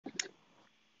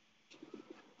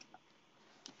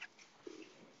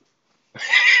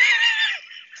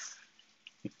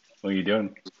What are you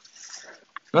doing?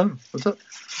 Oh, what's up?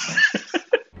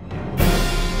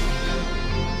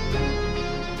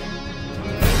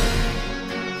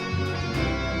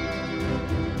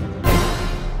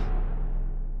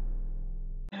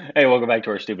 Hey, welcome back to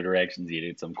our Stupid Reactions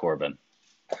Idiots. I'm Corbin.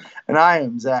 And I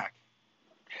am Zach.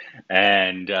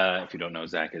 And if you don't know,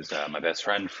 Zach is my best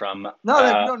friend from... No,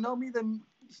 if you don't know me, then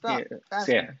stop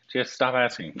asking. Yeah, just stop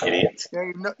asking, idiots.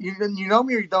 Yeah, you know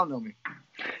me or you don't know me.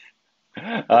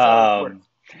 That's how it works.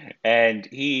 And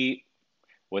he,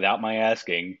 without my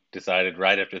asking, decided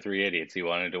right after Three Idiots he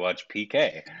wanted to watch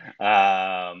PK.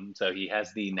 So he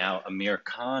has the now Aamir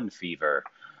Khan fever,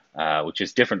 which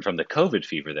is different from the COVID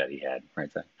fever that he had, right,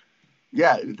 Zach?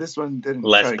 Yeah, this one didn't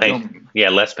Less try to kill me. Yeah,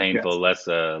 less painful, Yes.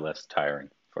 less tiring,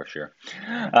 for sure.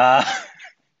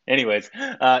 Anyways,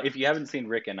 if you haven't seen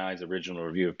Rick and I's original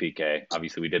review of PK,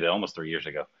 obviously we did it almost 3 years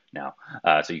ago now,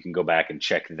 so you can go back and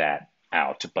check that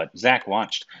out. But Zach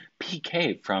watched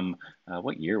PK from,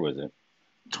 what year was it?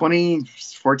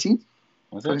 2014?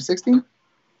 Was it? 2016?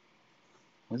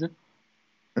 Was it?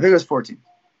 I think it was 14.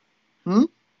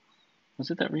 Was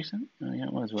it that recent? Oh, yeah,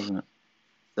 it was, wasn't it?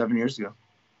 7 years ago.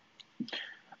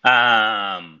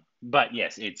 But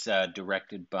yes, it's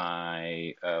directed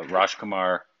by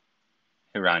Rajkumar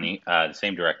Hirani, the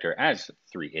same director as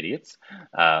Three Idiots,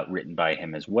 written by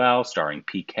him as well, starring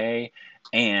PK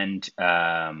and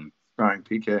Starring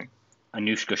PK.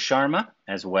 Anushka Sharma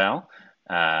as well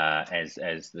as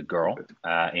the girl,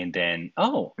 and then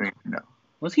No,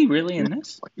 was he really in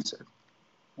this? like you said.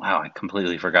 Wow, I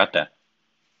completely forgot that.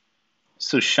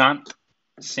 Sushant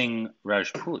Singh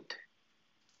Rajput.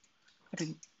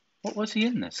 What was he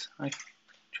in this? I'm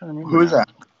trying to remember. Who is that?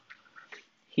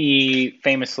 He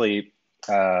famously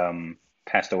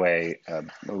passed away a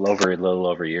little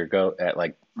over a year ago at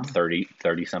like 30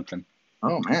 something.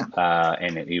 Oh, man.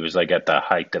 And he was like at the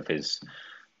height of his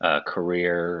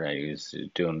career. He was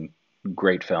doing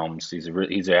great films.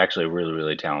 He's actually a really,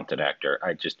 really talented actor.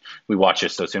 We watched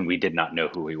this so soon we did not know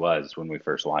who he was when we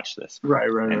first watched this.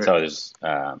 Right. And so there's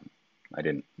I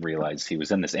didn't realize he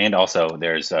was in this. And also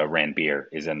there's Ranbir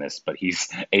is in this, but he's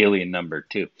alien number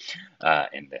 2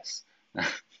 in this.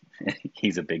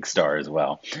 He's a big star as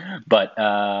well. But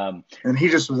and he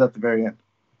just was at the very end.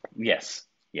 Yes.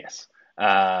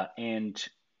 And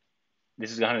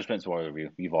this is a 100% spoiler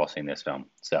review. You've all seen this film.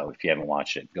 So if you haven't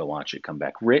watched it, go watch it. Come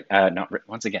back.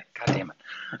 Once again. God damn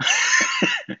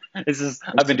it.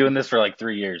 I've been doing this for like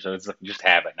 3 years, so it's like just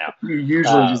habit now. You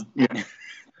usually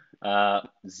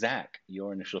Zach,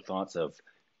 your initial thoughts of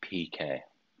PK? I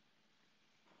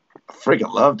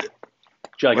freaking loved it.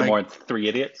 Did you like it more than Three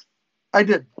Idiots? I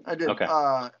did. Okay.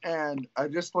 And I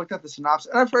just looked at the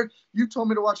synopsis, and I've heard you told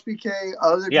me to watch PK.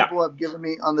 Other people have given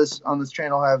me on this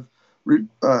channel have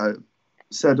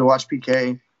said to watch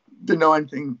PK. Didn't know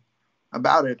anything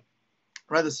about it.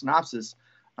 Read the synopsis,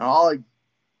 and all I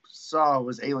saw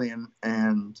was alien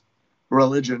and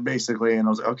religion, basically. And I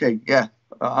was like, okay, yeah,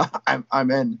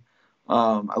 I'm in.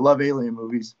 I love alien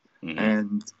movies,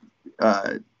 and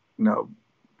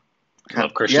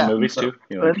love Christian movies too.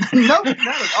 No, not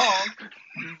at all.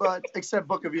 But except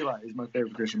Book of Eli is my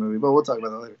favorite Christian movie. But we'll talk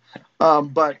about that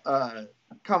later.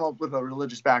 Come up with a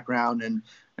religious background and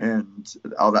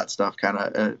all that stuff kind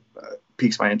of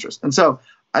piques my interest. And so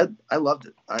I loved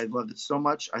it. I loved it so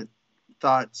much. I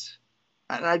thought,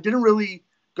 and I didn't really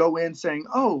go in saying,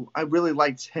 oh, I really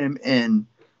liked him in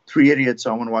Three Idiots,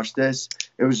 so I want to watch this.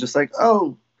 It was just like,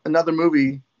 oh, another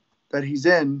movie that he's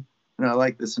in, and I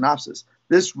like the synopsis.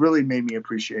 This really made me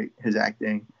appreciate his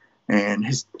acting and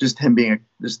him being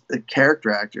just a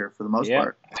character actor for the most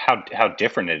part. How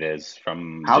different it is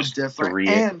from Three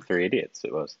Idiots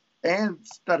it was. And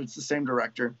that it's the same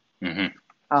director.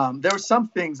 Mm-hmm. There were some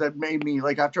things that made me,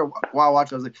 like, after a while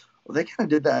watching, I was like, well, they kind of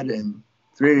did that in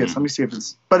Three Idiots. Let me see if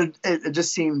it's... But it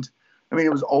just seemed... I mean,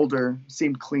 it was older,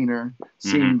 seemed cleaner,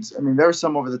 I mean, there was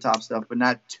some over-the-top stuff, but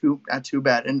not too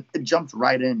bad. And it jumped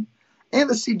right in. And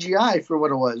the CGI, for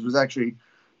what it was actually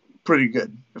pretty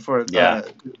good.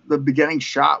 The beginning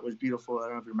shot was beautiful. I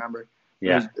don't know if you remember.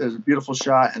 Yeah. It was a beautiful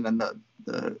shot. And then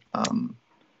the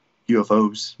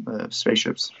UFOs,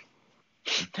 spaceships.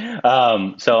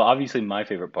 So obviously my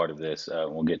favorite part of this,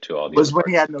 we'll get to all these. Was when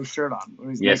he had no shirt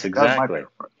on. Yes, exactly.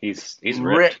 He's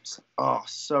ripped. Oh,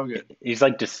 so good. He's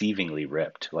like deceivingly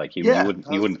ripped. Like you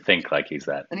wouldn't think like he's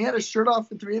that. And he had his shirt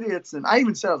off in Three Idiots, and I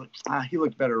even said, I was like, he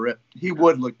looked better ripped. He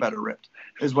would look better ripped,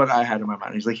 is what I had in my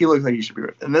mind. He's like, he looks like he should be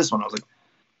ripped. And this one, I was like,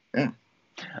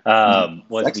 yeah.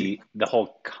 Was the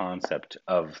whole concept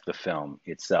of the film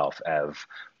itself of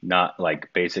not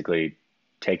like basically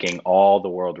taking all the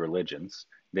world religions,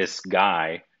 this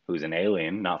guy who's an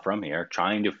alien, not from here,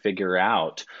 trying to figure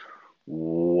out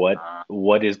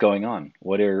what is going on?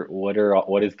 What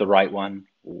is the right one?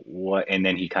 What, and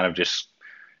then he kind of just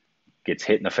gets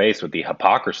hit in the face with the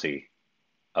hypocrisy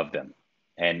of them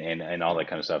and all that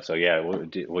kind of stuff. So yeah,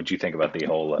 what'd you think about the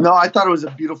whole? No, I thought it was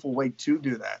a beautiful way to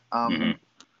do that. Mhm.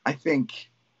 I think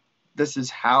this is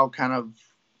how kind of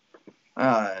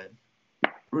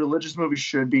religious movies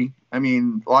should be. I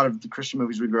mean, a lot of the Christian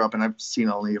movies we grew up in, I've seen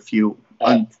only a few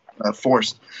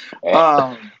forced.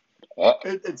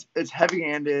 It's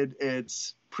heavy-handed,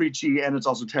 it's preachy, and it's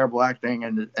also terrible acting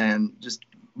and just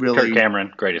really Kirk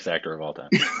Cameron, greatest actor of all time.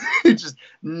 just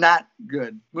not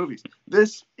good movies.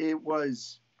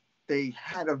 They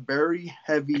had a very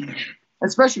heavy,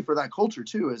 especially for that culture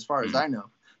too, as far as I know,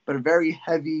 but a very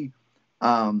heavy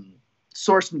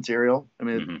source material. I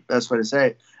mean, best way to say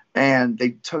it. And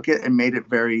they took it and made it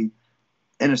very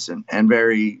innocent and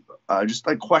very just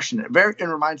like question it. It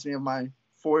reminds me of my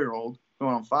 4-year-old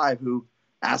going on 5 who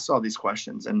asks all these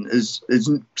questions and is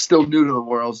still new to the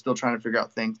world, still trying to figure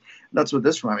out things. That's what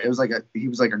this reminded me. It was like he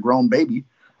was like a grown baby,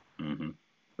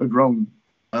 a grown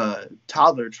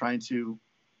toddler trying to,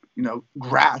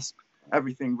 grasp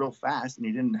everything real fast, and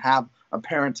he didn't have a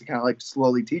parent to kind of like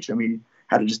slowly teach him. He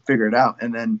had to just figure it out.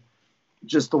 And then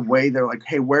just the way they're like,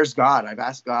 hey, where's God? I've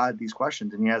asked God these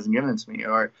questions and he hasn't given it to me.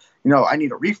 Or, I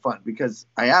need a refund because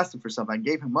I asked him for something. I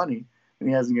gave him money and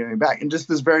he hasn't given me back. And just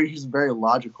he's very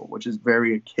logical, which is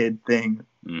very a kid thing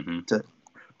to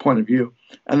point of view.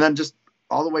 And then just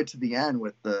all the way to the end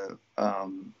with the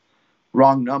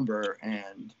wrong number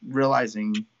and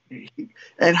realizing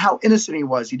and how innocent he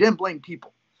was. He didn't blame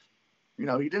people. He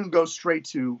didn't go straight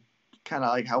to kind of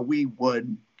like how we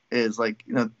would is like,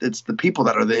 it's the people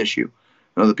that are the issue.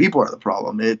 The people are the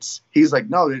problem. He's like,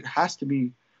 no, it has to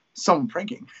be someone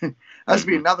pranking. It has to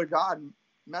be another God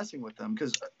messing with them.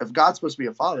 Because if God's supposed to be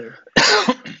a father,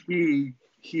 he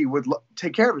would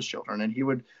take care of his children and he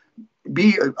would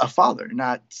be a father,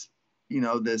 not,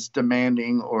 this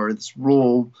demanding or this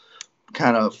rule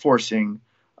kind of forcing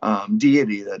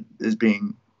deity that is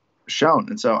being shown.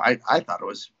 And so I thought it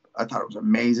was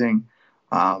amazing.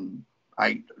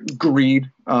 I agreed.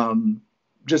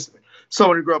 Just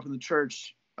someone who grew up in the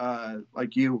church,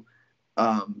 like you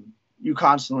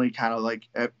constantly kind of like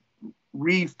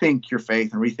rethink your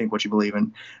faith and rethink what you believe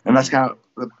in. And that's kind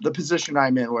of the position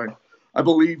I'm in, where I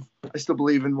still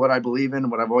believe in what I believe in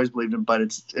and what I've always believed in, but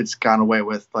it's gone away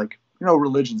with like,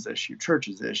 religion's the issue,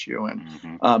 church's the issue.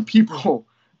 And people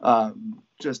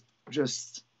just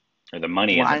or the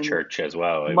money in the church as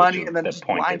well. Money and then just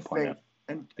blind faith.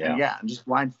 And just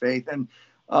blind faith. And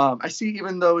I see,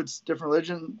 even though it's different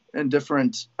religion and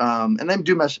different, and they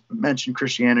do mention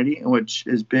Christianity, which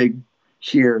is big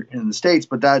here in the States,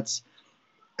 but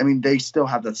they still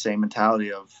have that same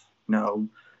mentality of,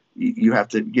 you have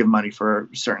to give money for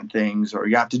certain things, or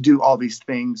you have to do all these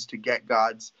things to get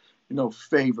God's,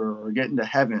 favor or get into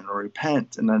heaven or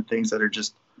repent, and then things that are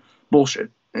just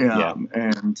bullshit.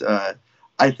 And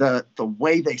I thought the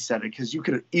way they said it, because you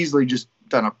could have easily just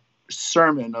done a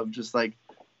sermon of just like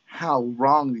how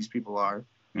wrong these people are,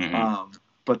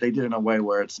 but they did it in a way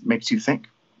where it makes you think.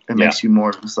 It makes you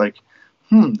more just like,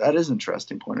 that is an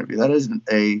interesting point of view. That isn't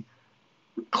a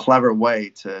clever way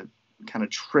to kind of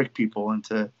trick people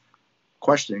into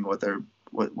questioning what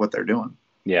they're doing.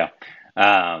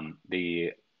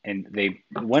 And they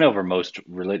went over most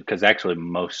religion, because actually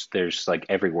there's like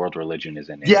every world religion is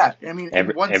in it.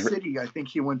 In one city, I think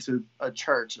he went to a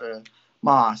church, a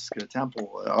mosque, a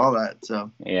temple, all that.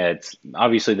 So it's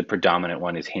obviously the predominant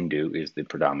one is Hindu, is the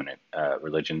predominant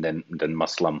religion, then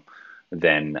Muslim,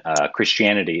 then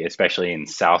Christianity, especially in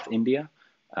South India.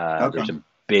 There's a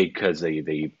big, because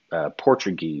the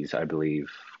Portuguese, I believe,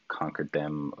 conquered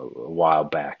them a while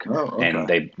back, and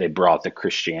they brought the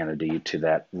Christianity to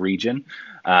that region,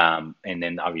 and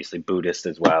then obviously Buddhist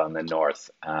as well in the north,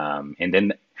 and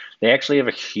then they actually have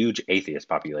a huge atheist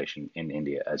population in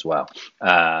India as well.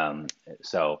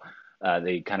 So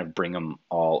they kind of bring them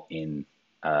all in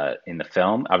the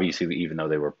film, obviously, even though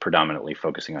they were predominantly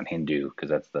focusing on Hindu, because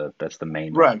that's the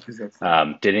main right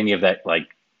one. Did any of that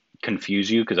like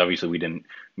confuse you? Because obviously we didn't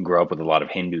grow up with a lot of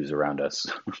Hindus around us.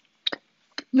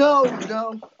 No,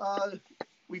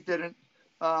 we didn't.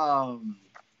 I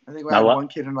think we had one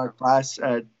kid in our class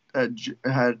at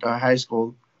high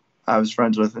school I was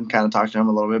friends with and kind of talked to him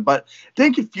a little bit, but it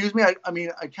didn't confuse me. I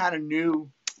kind of knew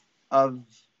of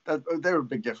that there were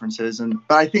big differences,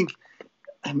 but I think,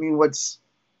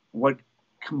 what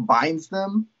combines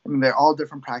them? They're all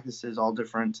different practices, all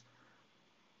different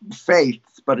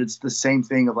faiths, but it's the same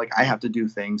thing of like, I have to do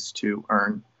things to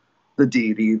earn the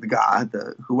deity, the God,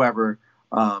 the whoever,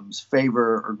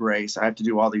 favor or grace. I have to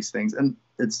do all these things, and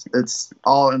it's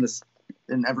all in this,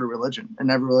 in every religion. In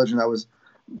every religion that was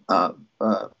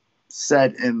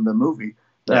said in the movie,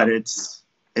 that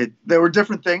there were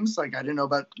different things. Like, I didn't know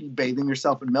about bathing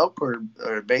yourself in milk or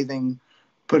bathing,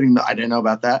 I didn't know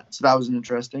about that. So that was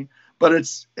interesting. But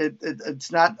it's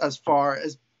not as far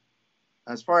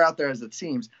out there as it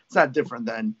seems. It's not different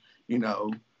than,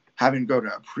 having to go to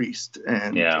a priest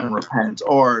and repent,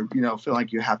 or, feel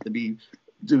like you have to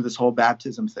do this whole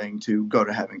baptism thing to go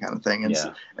to heaven kind of thing. And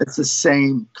it's the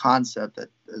same concept that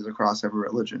is across every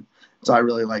religion. So I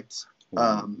really liked,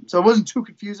 so it wasn't too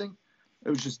confusing. It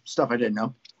was just stuff I didn't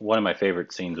know. One of my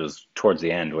favorite scenes was towards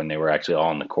the end when they were actually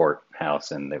all in the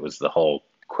courthouse, and it was the whole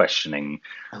questioning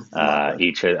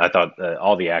each. I thought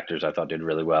all the actors did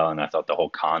really well, and I thought the whole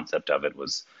concept of it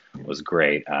was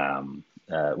great.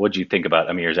 What did you think about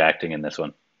Aamir's acting in this one?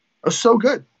 It was so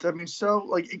good. I mean,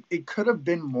 it could have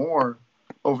been more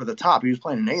over the top. He was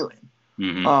playing an alien.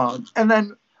 Mm-hmm. And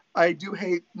then I do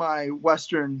hate my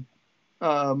Western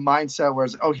mindset where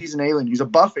it's, he's an alien. He's a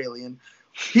buff alien.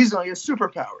 He's only has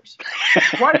superpowers.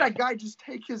 Why did that guy just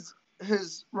take his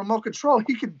remote control?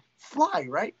 He could fly,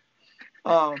 right?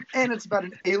 And it's about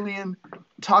an alien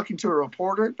talking to a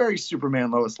reporter. Very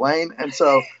Superman Lois Lane. And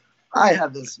so I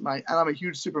have and I'm a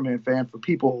huge Superman fan. For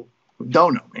people who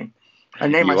don't know me, I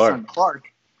named my son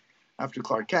Clark after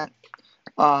Clark Kent.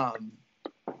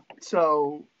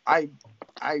 So I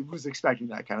was expecting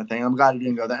that kind of thing. I'm glad he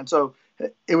didn't go that. And so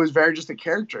it was very just a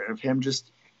character of him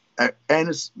and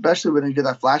especially when he did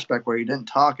that flashback where he didn't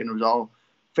talk and it was all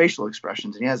facial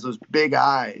expressions, and he has those big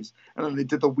eyes, and then they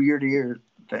did the weird ear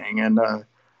thing, and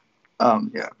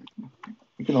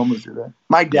you can almost do that.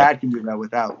 My dad can do that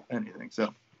without anything,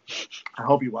 so I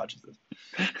hope he watches this.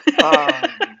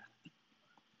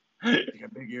 He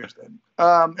got big ears then.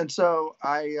 And so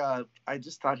I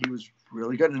just thought he was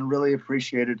really good and really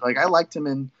appreciated. Like, I liked him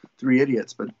in Three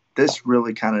Idiots, but this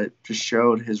really kind of just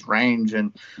showed his range,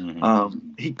 and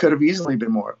he could have easily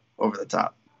been more over the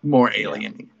top, more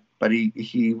alien-y, but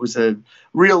he was a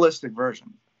realistic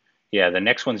version. Yeah, the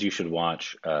next ones you should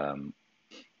watch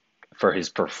for his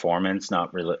performance,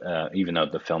 not really, even though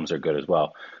the films are good as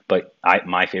well. But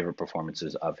my favorite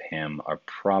performances of him are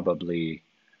probably,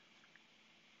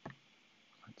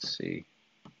 let's see,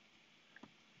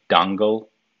 Dangal.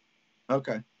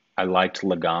 Okay. I liked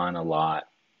Lagan a lot.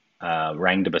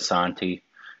 Rang de Basanti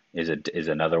is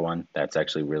another one that's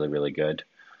actually really, really good.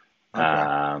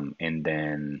 Okay. And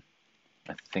then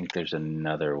I think there's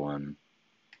another one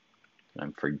that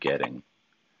I'm forgetting.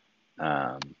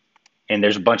 And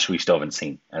there's a bunch we still haven't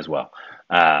seen as well.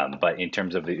 But in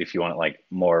terms of if you want like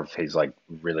more of his like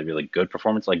really, really good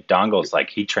performance, like Dongo's, like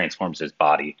he transforms his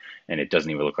body and it doesn't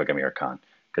even look like Amir Khan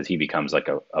because he becomes like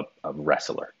a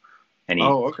wrestler. And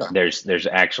there's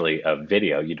actually a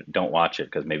video. You don't watch it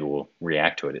because maybe we'll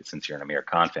react to it since you're an Amir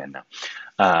Khan fan now.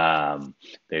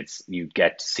 You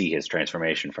get to see his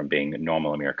transformation from being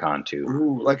normal Amir Khan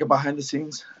to like a behind the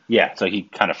scenes. Yeah, so he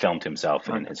kind of filmed himself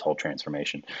in his whole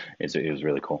transformation. It was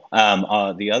really cool.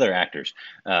 The other actors,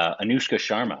 Anushka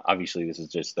Sharma. Obviously, this is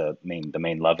just the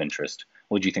main love interest.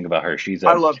 What did you think about her?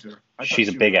 I loved her. She's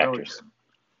a big actress.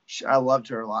 I loved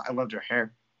her a lot. I loved her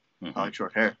hair. Mm-hmm. I like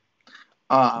short hair.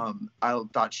 I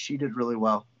thought she did really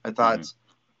well. I thought,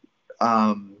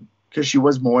 because she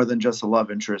was more than just a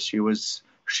love interest.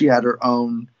 She had her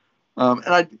own, and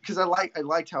I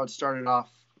liked how it started off.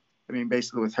 I mean,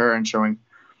 basically with her and showing,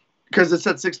 because it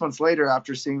said 6 months later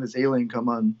after seeing this alien come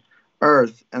on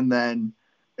Earth, and then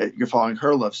you're following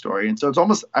her love story, and so it's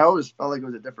almost, I always felt like it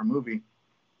was a different movie,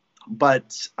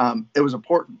 but it was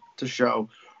important to show,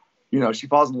 she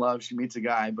falls in love, she meets a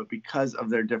guy, but because of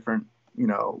their different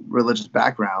religious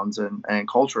backgrounds and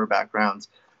cultural backgrounds,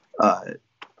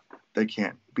 they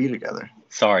can't be together.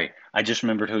 Sorry, I just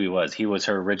remembered who he was. He was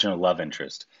her original love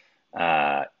interest.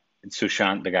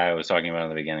 Sushant, the guy I was talking about in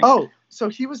the beginning. Oh, so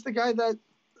he was the guy that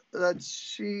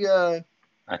she. I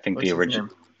think the original.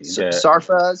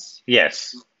 Sarfraz.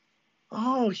 Yes.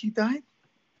 Oh, he died.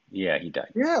 Yeah, he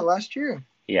died. Yeah, last year.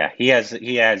 Yeah, he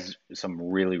has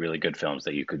some really, really good films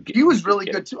that you could get. He was really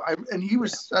good too, and he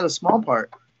was at a small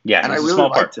part. Yeah, and I really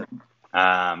liked him.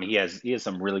 He has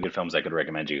some really good films I could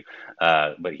recommend you.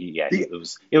 But it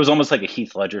was almost like a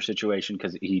Heath Ledger situation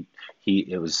because it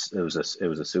was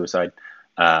a suicide,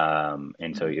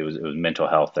 and so it was mental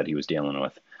health that he was dealing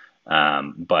with.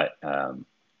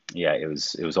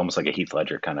 It was almost like a Heath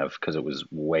Ledger kind of, because it was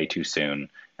way too soon,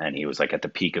 and he was like at the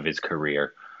peak of his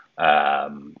career,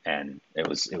 and it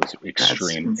was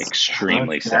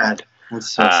extremely sad.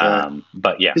 That's so sad.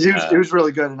 But yeah, he was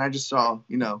really good, and I just saw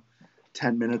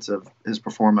 10 minutes of his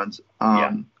performance.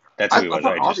 That's who he was.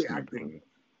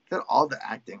 All the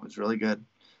acting was really good.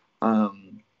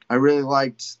 I I really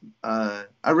liked her.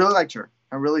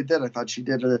 I really did. I thought she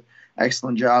did an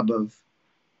excellent job of,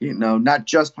 not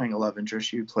just playing a love interest.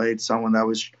 She played someone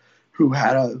who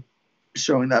had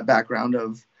showing that background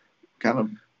of kind of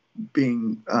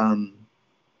being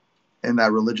in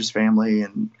that religious family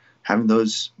and having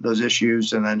those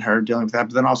issues, and then her dealing with that,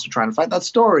 but then also trying to find that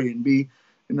story and be,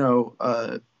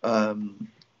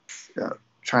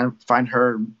 trying to find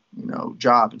her,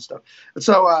 job and stuff. And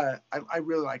so I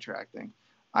really liked her acting.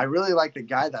 I really liked the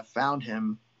guy that found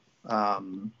him. Which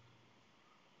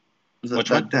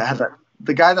one?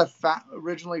 The guy that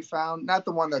originally found, not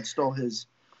the one that stole his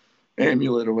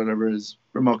amulet or whatever, his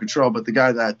remote control, but the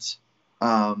guy that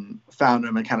found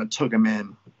him and kind of took him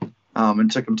in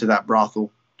and took him to that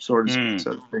brothel, so to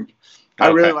speak. I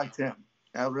really liked him.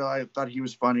 I thought he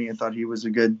was funny. I thought he was a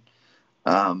good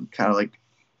kind of like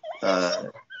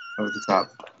over the top.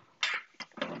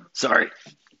 Sorry,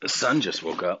 the son just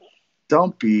woke up.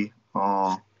 Don't be.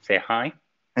 Aw. Say hi.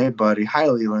 Hey, buddy. Hi,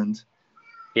 Leland.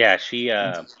 Yeah,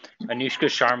 Anushka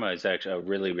Sharma is actually a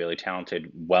really, really talented,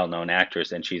 well-known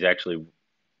actress, and she's actually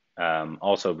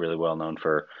also really well-known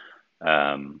for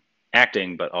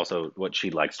acting, but also what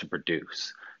she likes to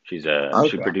produce. She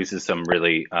produces some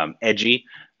really edgy,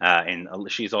 and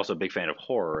she's also a big fan of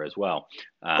horror as well.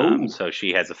 So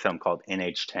she has a film called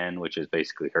NH10, which is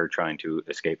basically her trying to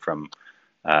escape from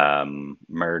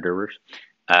murderers.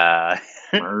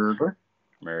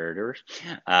 Murderers.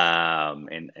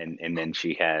 And then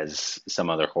she has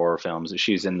some other horror films.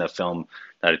 She's in the film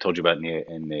that I told you about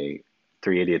in the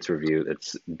Three Idiots review.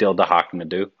 It's Dilda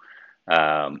Haknadu.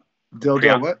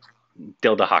 Dilda what?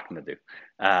 Dilda Haknadu.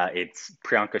 It's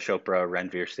Priyanka Chopra,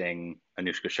 Ranveer Singh,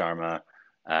 Anushka Sharma,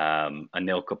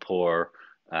 Anil Kapoor,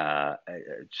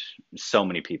 so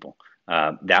many people.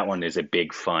 That one is a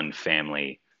big, fun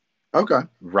family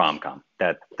rom-com.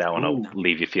 That one will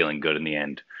leave you feeling good in the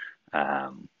end.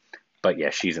 But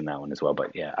yeah, she's in that one as well.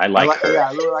 But yeah, I like her. Yeah,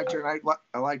 I really liked her. And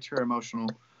I liked her emotional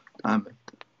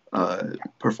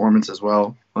performance as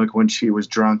well. Like when she was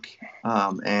drunk,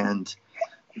 and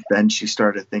then she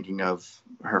started thinking of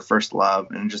her first love,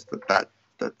 and just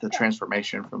the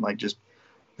transformation from like just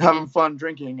having fun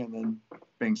drinking and then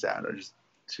being sad.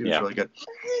 She was really good.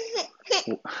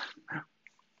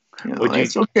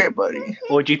 It's okay, buddy.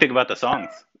 What do you think about the songs?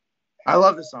 I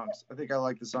love the songs. I think I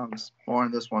like the songs more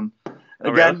in this one.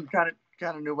 Again, kind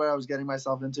of knew what I was getting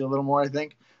myself into a little more, I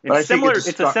think. But it's similar.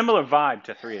 It's a similar vibe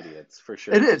to Three Idiots for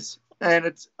sure. It is, and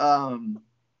it's but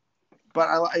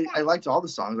I liked all the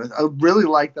songs. I really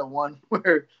liked that one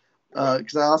where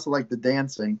because I also like the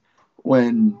dancing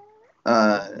when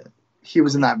he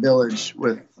was in that village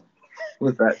with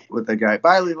that guy.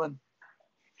 Bye, Leland.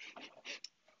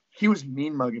 He was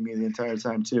mean mugging me the entire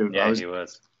time too. Yeah, he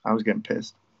was. I was getting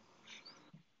pissed.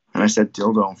 And I said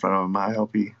dildo in front of him. I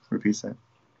hope he repeats that.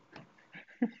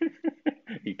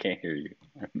 He can't hear you.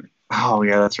 Oh,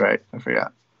 yeah, that's right. I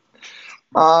forgot.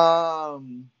 Now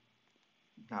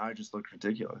I just looked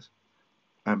ridiculous.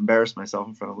 I embarrassed myself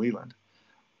in front of Leland.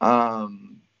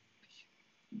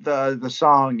 The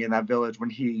song in that village when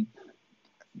he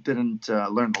didn't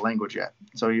learn the language yet.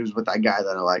 So he was with that guy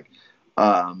that I like.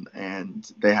 And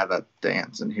they had that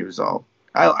dance, and he was all...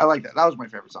 I like that. That was my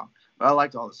favorite song. But I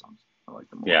liked all the songs. I like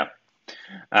them more. Yeah.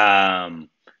 And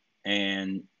I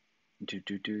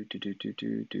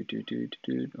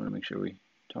want to make sure we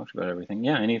talked about everything.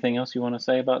 Yeah. Anything else you want to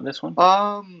say about this one?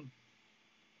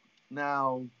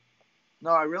 Now, no,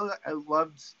 I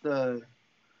loved I'm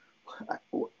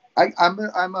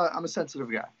a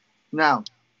sensitive guy. Now,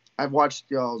 I've watched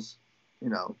y'all's,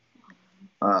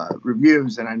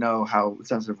 reviews, and I know how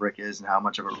sensitive Rick is and how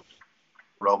much of a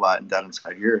robot and down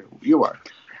inside you are.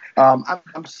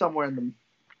 I'm somewhere in the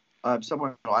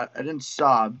somewhere. I didn't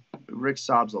sob. Rick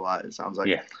sobs a lot. It sounds like.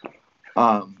 Yeah.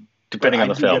 Depending on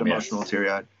the film, get emotional,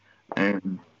 teary-eyed,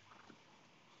 and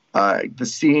the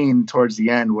scene towards the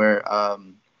end where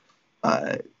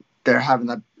they're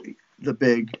having the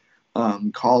big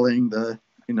calling the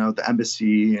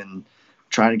embassy and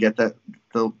trying to get the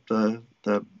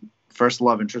first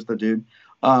love interest, the dude,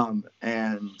 and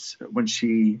when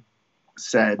she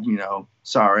said,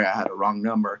 sorry, I had a wrong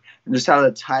number, and just how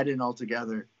that tied in all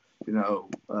together,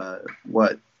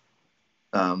 what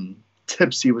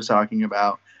Tipsy was talking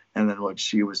about, and then what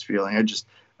she was feeling. It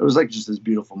was like just this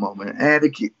beautiful moment. And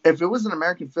if it was an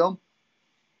American film,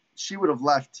 she would have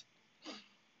left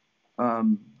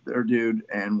their dude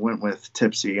and went with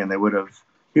Tipsy, and he would have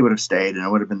stayed, and it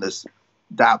would have been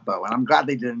that bow. And I'm glad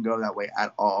they didn't go that way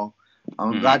at all.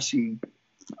 I'm glad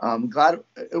glad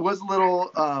it was a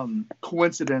little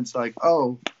coincidence, like,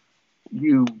 oh,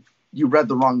 you read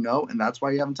the wrong note, and that's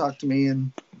why you haven't talked to me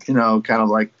in kind of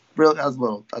like really, that's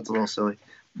a little silly.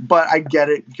 But I get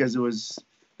it because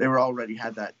they were already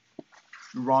had that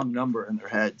wrong number in their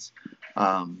heads,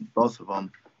 both of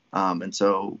them, and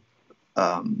so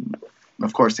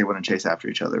of course they wouldn't chase after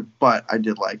each other. But I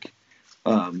did like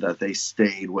that they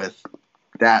stayed with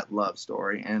that love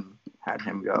story and had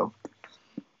him go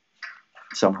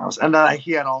somewhere else, and then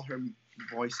he had all her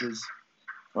voices,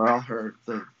 or all her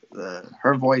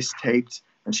her voice taped,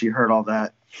 and she heard all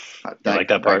that. I like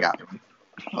that part. I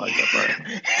like that part.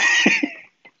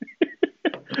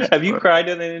 Have you cried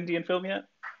in an Indian film yet?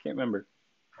 Can't remember.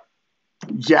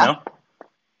 Yeah. No?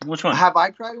 Which one? Have I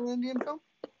cried in an Indian film?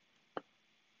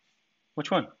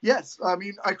 Which one? Yes. I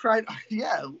mean, I cried.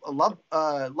 Yeah. I love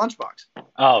Lunchbox.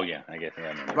 Oh, yeah. I get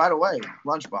that. Right away.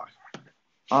 Lunchbox.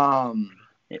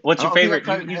 What's your favorite?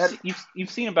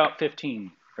 You've seen about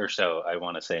 15 or so, I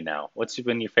want to say now. What's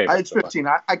been your favorite? It's 15.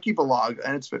 I keep a log,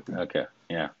 and it's 15. Okay.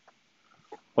 Yeah.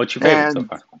 What's your favorite so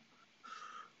far?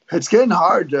 It's getting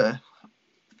hard to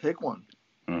pick one.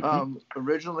 Mm-hmm.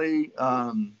 Originally,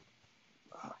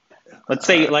 let's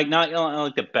say not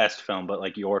like the best film, but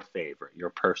like your favorite, your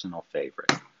personal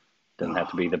favorite. Doesn't have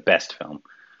to be the best film.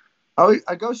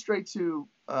 I go straight to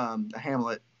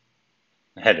Hamlet.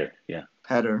 Header, yeah.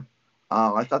 Header.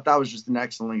 I thought that was just an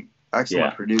excellent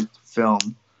produced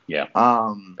film. Yeah.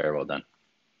 Very well done.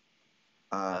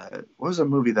 What was a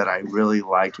movie that I really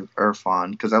liked with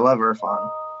Irfan? Because I love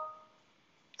Irfan.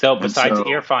 So besides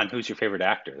Irfan, who's your favorite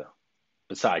actor though?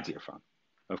 Besides Irfan,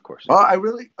 of course. Well, I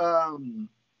really, I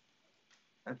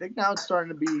think now it's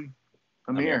starting to be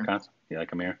Aamir. You like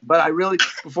Aamir? But I really,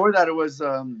 before that, it was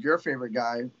your favorite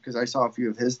guy, because I saw a few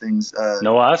of his things.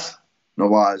 Nawaz?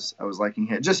 Nawaz. I was liking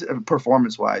him, just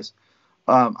performance-wise.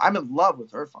 I'm in love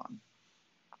with Irfan.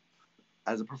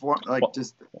 As a performer,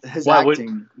 just his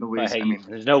acting.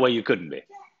 There's no way you couldn't be.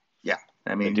 Yeah.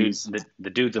 I mean, the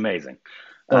dude's amazing.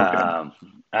 Okay.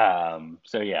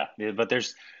 So yeah, but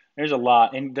there's a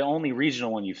lot, and the only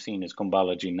regional one you've seen is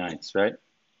Kumbalaji Nights, right?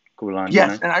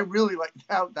 Yes, and I really like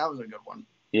that. That was a good one.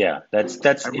 Yeah, that's. Is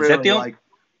that the only?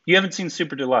 You haven't seen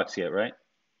Super Deluxe yet, right?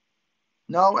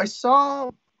 No, I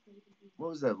saw. What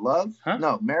was that? Love? Huh?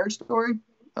 No, Marriage Story.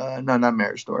 No, not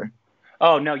Marriage Story.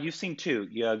 Oh no, you've seen two.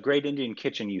 Yeah, Great Indian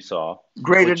Kitchen. You saw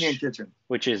Indian Kitchen,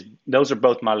 those are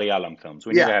both Malayalam films.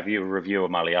 We need to have you review a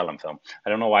Malayalam film. I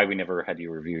don't know why we never had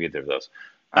you review either of those.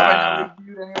 Have I not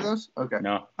reviewed any of those? Okay.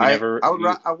 No, I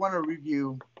want to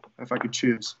review, if I could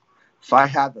choose, if I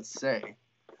had to say.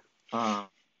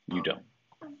 You don't.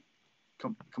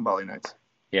 Kumbali Nights.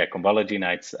 Yeah, Kumbalaji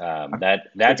Nights.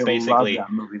 That's basically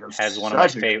has one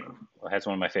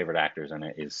of my favorite actors in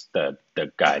it. Is the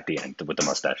guy at the end with the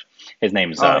mustache. His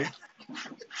name's Fahad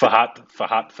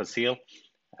Fasil.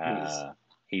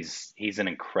 He's an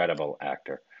incredible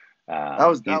actor. That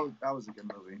was a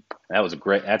good movie. That was a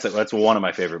great. That's one of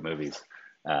my favorite movies,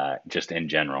 just in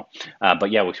general.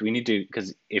 But yeah, we need to,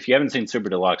 because if you haven't seen Super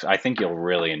Deluxe, I think you'll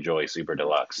really enjoy Super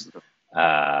Deluxe.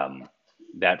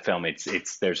 That film,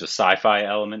 there's a sci-fi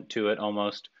element to it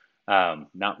almost.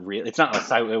 Not real. It's not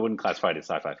I wouldn't classify it as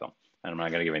a sci-fi film. And I'm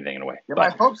not going to give anything away. Yeah,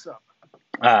 but I hope so.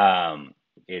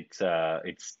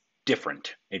 It's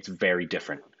different. It's very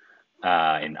different.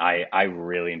 And I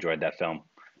really enjoyed that film.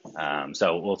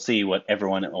 So we'll see what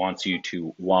everyone wants you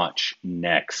to watch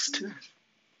next.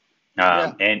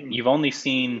 And you've only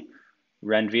seen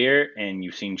Ranveer, and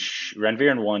you've seen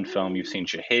Ranveer in one film. You've seen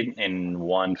Shahid in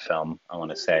one film, I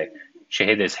want to say.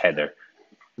 Shahid is Heather.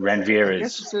 Ranveer I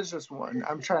guess this is just one.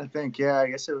 I'm trying to think. Yeah, I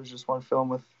guess it was just one film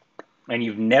with. And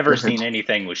you've never seen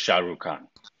anything with Shah Rukh Khan.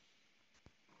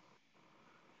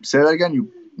 Say that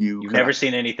again. You've never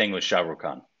seen anything with Shah Rukh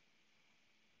Khan.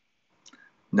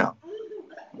 No.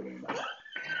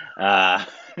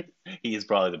 He is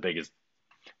probably the biggest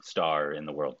star in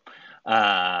the world.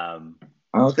 I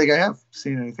don't think I have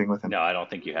seen anything with him. No, I don't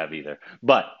think you have either.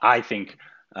 But I think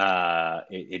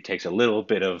it takes a little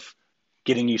bit of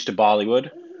getting used to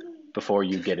Bollywood before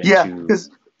you get into. Yeah,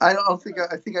 because I think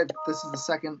this is the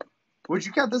second. Would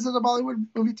you count this as a Bollywood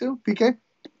movie too, PK?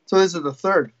 So this is the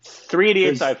third. 3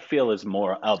 Idiots, I feel, is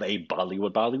more of a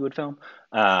Bollywood film.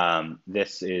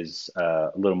 This is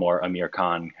a little more. Aamir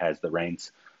Khan has the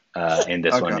reins in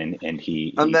this one, and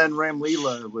he. And then Ram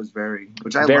Leela was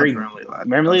which I love Ram Leela.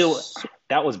 Ram Leela,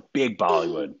 that was big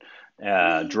Bollywood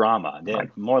drama.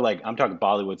 More like, I'm talking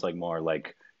Bollywood's like more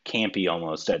like campy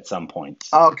almost at some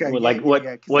points. Okay. Ram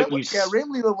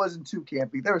Leela wasn't too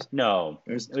campy.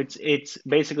 It's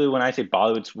basically, when I say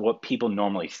Bollywood, it's what people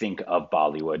normally think of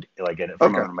Bollywood, like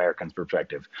from an American's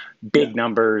perspective. Big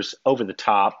numbers, over the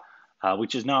top,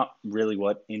 which is not really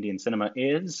what Indian cinema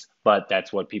is, but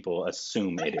that's what people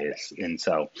assume it is. And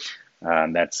so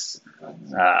That's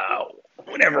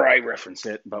whenever I reference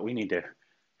it, but we need to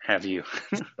have you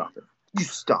Stop it. You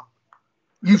stop.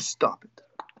 You stop it.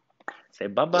 say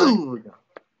bye-bye.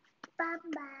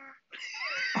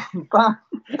 Bye.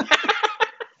 Bye.